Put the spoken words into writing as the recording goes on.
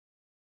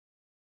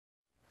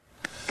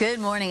Good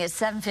morning. It's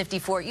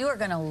 7:54. You are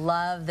going to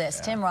love this.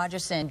 Yeah. Tim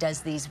Rogerson does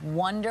these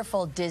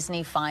wonderful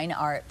Disney fine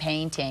art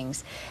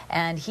paintings,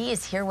 and he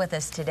is here with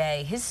us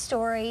today. His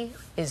story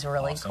is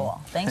really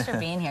cool. Thanks for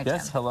being here, Tim.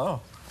 Yes,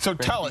 hello. So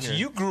tell us,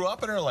 you grew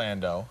up in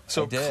Orlando,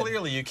 so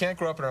clearly you can't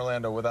grow up in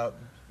Orlando without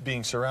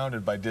being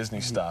surrounded by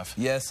Disney stuff.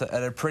 Yes, I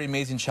had a pretty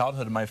amazing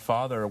childhood. My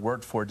father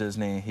worked for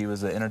Disney. He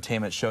was an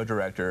entertainment show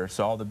director,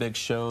 so all the big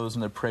shows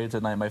and the parades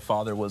at night, my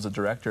father was a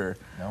director.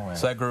 No way.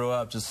 So I grew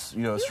up just,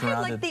 surrounded by Disney. You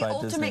had like the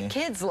ultimate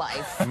kid's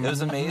life. It was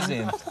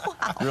amazing. Wow.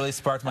 It really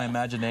sparked my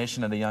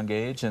imagination at a young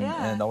age,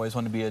 and always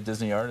wanted to be a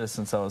Disney artist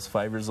since I was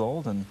 5 years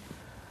old, and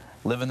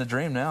living the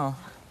dream now.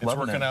 It's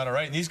working out all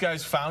right. And these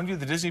guys found you,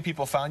 the Disney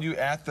people found you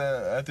at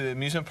the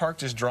amusement park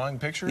just drawing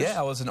pictures? Yeah,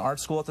 I was in art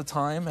school at the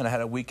time, and I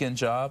had a weekend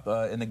job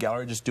in the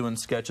gallery just doing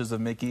sketches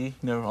of Mickey,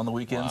 on the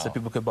weekends that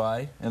people could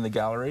buy in the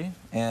gallery.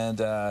 And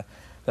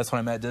that's when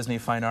I met Disney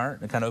Fine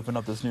Art. It kind of opened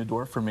up this new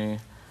door for me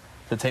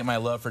to take my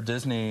love for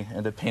Disney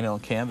and to paint it on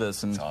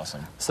canvas and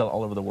sell it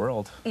all over the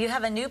world. You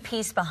have a new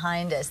piece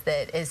behind us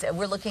that is,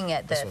 we're looking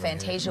at the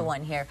Fantasia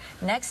one here.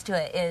 Next to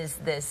it is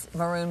this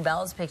Maroon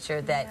Bells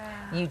picture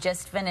that you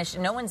just finished.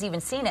 No one's even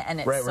seen it,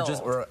 and it's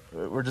sold.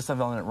 We're just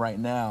unveiling it right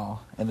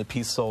now, and the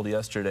piece sold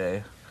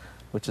yesterday.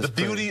 Which is the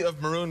beauty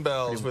of Maroon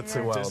Bells with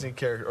the Disney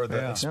character, or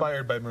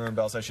inspired by Maroon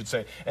Bells, I should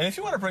say. And if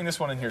you want to bring this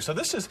one in here, so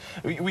this is,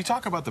 we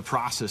talk about the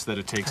process that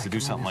it takes to do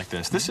something like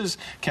this. This is,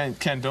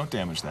 Ken, don't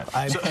damage that.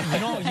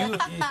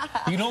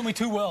 You know me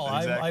too well.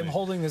 Exactly. I'm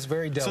holding this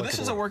very delicately. So this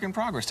is a work in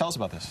progress. Tell us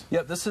about this.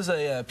 Yep, this is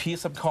a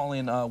piece I'm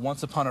calling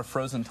Once Upon a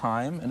Frozen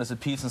Time, and it's a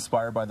piece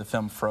inspired by the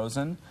film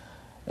Frozen.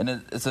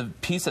 And it's a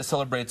piece that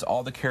celebrates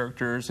all the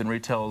characters and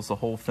retells the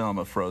whole film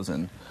of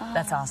Frozen.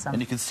 That's awesome.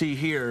 And you can see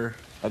here,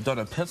 I've done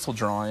a pencil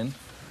drawing,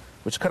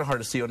 which is kind of hard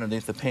to see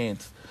underneath the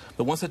paint.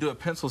 But once I do a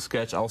pencil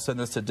sketch, I'll send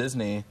this to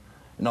Disney,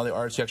 and all the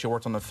artists who actually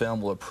worked on the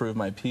film will approve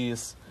my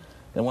piece.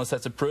 And once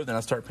that's approved, then I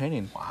start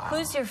painting. Wow.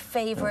 Who's your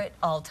favorite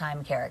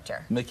all-time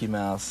character? Mickey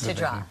Mouse. To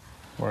draw.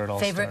 Where it all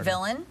favorite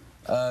villain?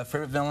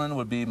 Favorite villain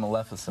would be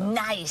Maleficent.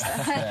 Nice.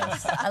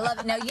 Yes. I love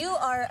it. Now, you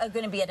are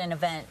going to be at an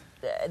event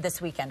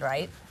this weekend,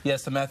 right?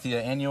 Yes, I'm at the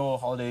annual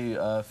Holiday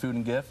Food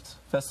and Gift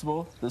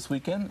Festival this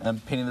weekend. I'm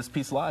painting this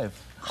piece live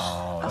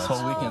this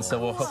whole weekend, so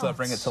we'll hopefully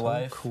bring it to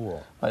life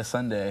by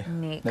Sunday.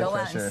 Neat. Go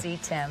out and see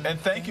Tim. And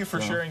thank you for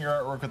sharing your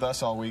artwork with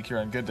us all week here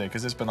on Good Day,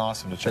 because it's been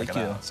awesome to check it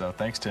out. So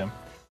thanks, Tim.